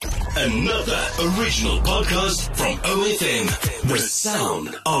Another original podcast from OFM. The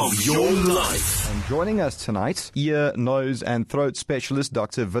sound of your life. And joining us tonight, ear, nose and throat specialist,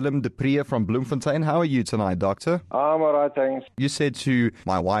 Dr. Willem Du Preez from Bloemfontein. How are you tonight, doctor? I'm all right, thanks. You said to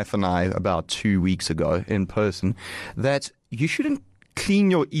my wife and I about 2 weeks ago in person that you shouldn't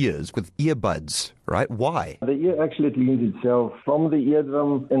clean your ears with earbuds, right? Why? The ear actually cleans itself. From the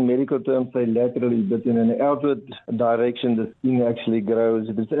eardrum, in medical terms, say laterally, but in an outward direction, the skin actually grows.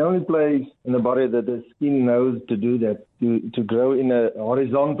 It's the only place in the body that the skin knows to do that, to grow in a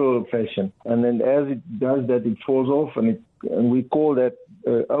horizontal fashion. And then as it does that, it falls off, and we call that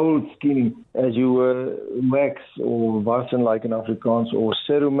old skin, as you wax or wassen like in Afrikaans, or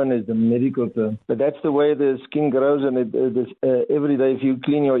cerumen is the medical term. But that's the way the skin grows, and every day if you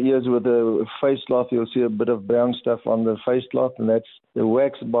clean your ears with a face cloth, you'll see a bit of brown stuff on the face cloth, and that's the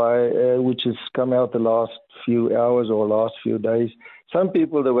wax which has come out the last few hours or last few days. Some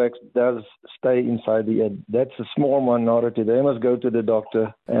people, the wax does stay inside the ear. That's a small minority. They must go to the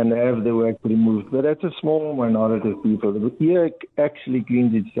doctor and have the wax removed. But that's a small minority of people. The ear actually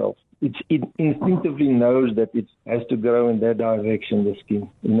cleans itself. It instinctively knows that it has to grow in that direction, the skin,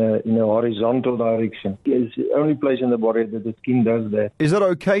 in a horizontal direction. It's the only place in the body that the skin does that. Is it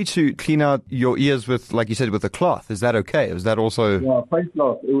okay to clean out your ears with, like you said, with a cloth? Is that okay? Is that also... Yeah, face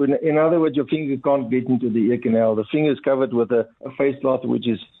cloth. In other words, your finger can't get into the ear canal. The finger is covered with a face cloth which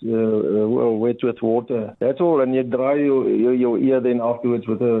is wet with water. That's all. And you dry your ear then afterwards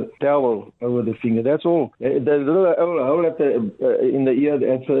with a towel over the finger. That's all. The little hole in the ear,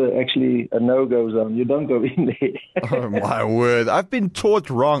 that's actually a no-go zone. You don't go in there. Oh, my word. I've been taught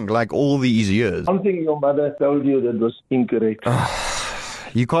wrong like all these years. Something your mother told you that was incorrect.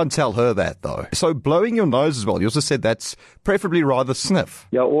 You can't tell her that, though. So blowing your nose as well, you also said that's preferably rather sniff.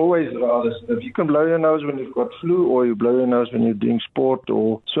 Yeah, always rather sniff. You can blow your nose when you've got flu, or you blow your nose when you're doing sport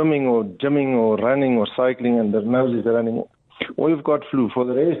or swimming or gymming or running or cycling and the nose is running. Or you've got flu. For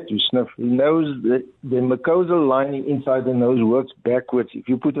the rest, you sniff. The mucosal lining inside the nose works backwards. If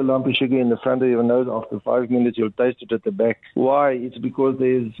you put a lump of sugar in the front of your nose, after 5 minutes, you'll taste it at the back. Why? It's because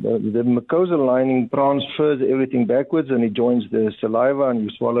the mucosal lining transfers everything backwards, and it joins the saliva, and you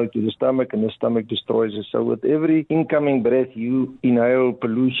swallow to the stomach, and the stomach destroys it. So with every incoming breath, you inhale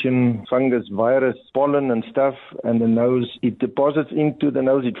pollution, fungus, virus, pollen and stuff, and the nose, it deposits into the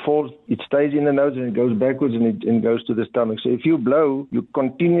nose, it stays in the nose, and it goes backwards, and it goes to the stomach. So if you blow, you're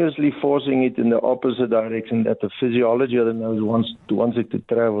continuously forcing it in the opposite direction that the physiology of the nose wants it to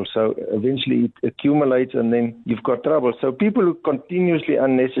travel. So eventually it accumulates and then you've got trouble. So people who continuously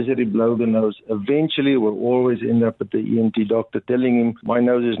unnecessarily blow the nose eventually will always end up at the ENT doctor telling him, my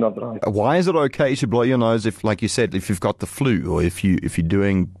nose is not right. Why is it okay to blow your nose if, like you said, if you've got the flu or if you're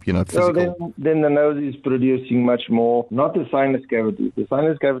doing, physical? So then the nose is producing much more, not the sinus cavity. The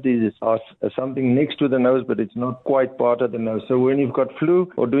sinus cavities are something next to the nose, but it's not quite part of the nose. So when you've got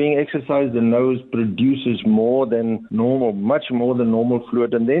flu or doing exercise, the nose produces more than normal, much more than normal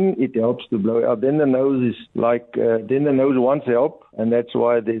fluid, and then it helps to blow out. Then the nose is then the nose wants help, and that's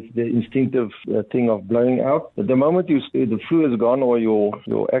why there's the instinctive thing of blowing out. But the moment the flu is gone or your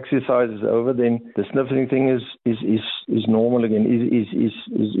exercise is over, then the sniffing thing is normal again,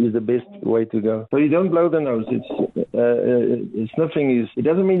 is the best way to go. So you don't blow the nose. Sniffing it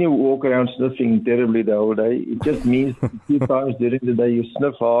doesn't mean you walk around sniffing terribly the whole day. It just means a few times during the day you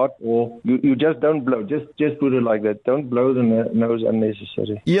sniff hard, or you just don't blow. Just put it like that. Don't blow the nose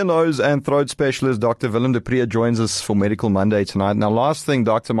unnecessarily. Ear, nose and throat specialist Dr. Willem Du Preez joins us for Medical Monday tonight. Now, last thing,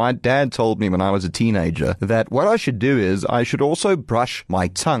 doctor, my dad told me when I was a teenager that what I should do is I should also brush my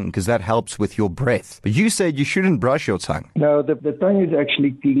tongue because that helps with your breath. But you said you shouldn't brush your tongue. No, the tongue is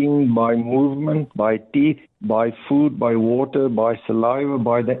actually cleaned by movement, by teeth, by food, by water, by saliva,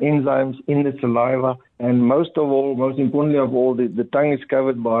 by the enzymes in the saliva. And most importantly of all, the tongue is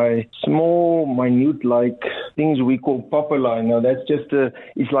covered by small, minute-like things we call papillae. Now, that's just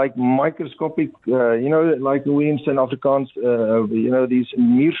it's like microscopic, like we in Afrikaans, these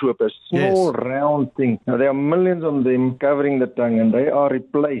muurswipers, small, round things. Now, there are millions of them covering the tongue, and they are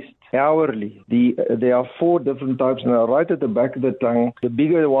replaced hourly. There are 4 different types now. Right at the back of the tongue, the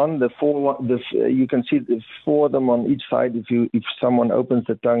bigger one, you can see the 4 of them on each side. If someone opens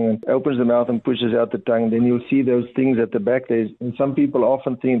the tongue and opens the mouth and pushes out the tongue, then you'll see those things at the back there. And some people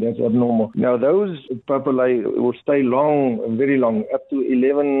often think that's abnormal. Now, those papillae will stay long, very long, up to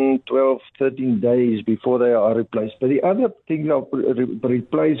 11, 12, 13 days before they are replaced. But the other things are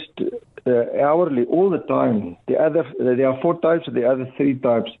replaced hourly, all the time. There are 4 types, the other 3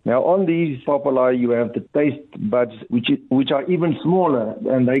 types. Now, on these papilli, you have the taste buds, which are even smaller,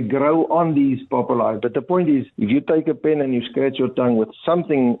 and they grow on these papilli. But the point is, if you take a pen and you scratch your tongue with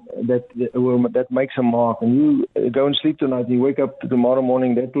something that makes a mark, and you go and sleep tonight, and you wake up tomorrow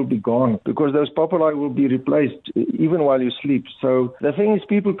morning, that will be gone, because those papilli will be replaced even while you sleep. So the thing is,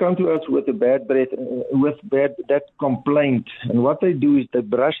 people come to us with a bad breath, that complaint, and what they do is they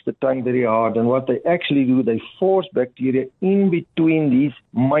brush the tongue very hard, and what they actually do, they force bacteria in between these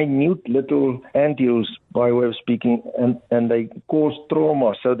minute little antules, by way of speaking, and they cause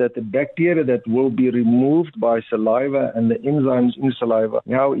trauma, so that the bacteria that will be removed by saliva and the enzymes in saliva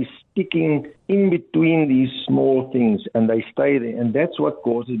now is sticking in between these small things, and they stay there, and that's what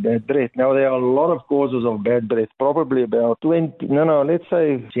causes bad breath. Now, there are a lot of causes of bad breath, probably about 20, let's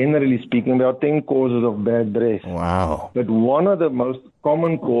say, generally speaking, about 10 causes of bad breath. Wow. But one of the most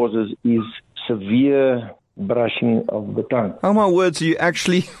common causes is severe brushing of the tongue. Oh my words,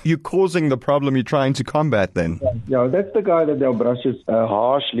 you're causing the problem you're trying to combat then. Yeah, that's the guy that they'll brushes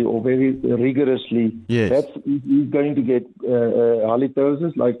harshly or very rigorously. Yes. He's going to get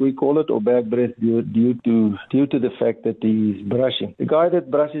halitosis, like we call it, or bad breath due to the fact that he's brushing. The guy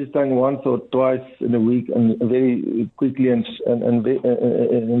that brushes his tongue once or twice in a week and very quickly and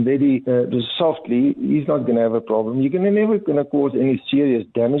very softly, he's not going to have a problem. You're never going to cause any serious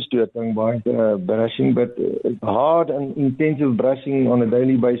damage to a tongue by brushing, but hard and intensive brushing on a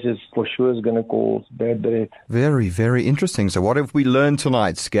daily basis for sure is going to cause bad breath. Very, very interesting. So what have we learned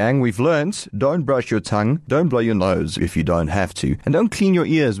tonight, gang? We've learned, don't brush your tongue, don't blow your nose if you don't have to, and don't clean your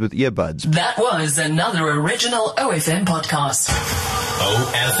ears with earbuds. That was another original OFM podcast.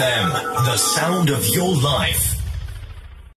 OFM, the sound of your life.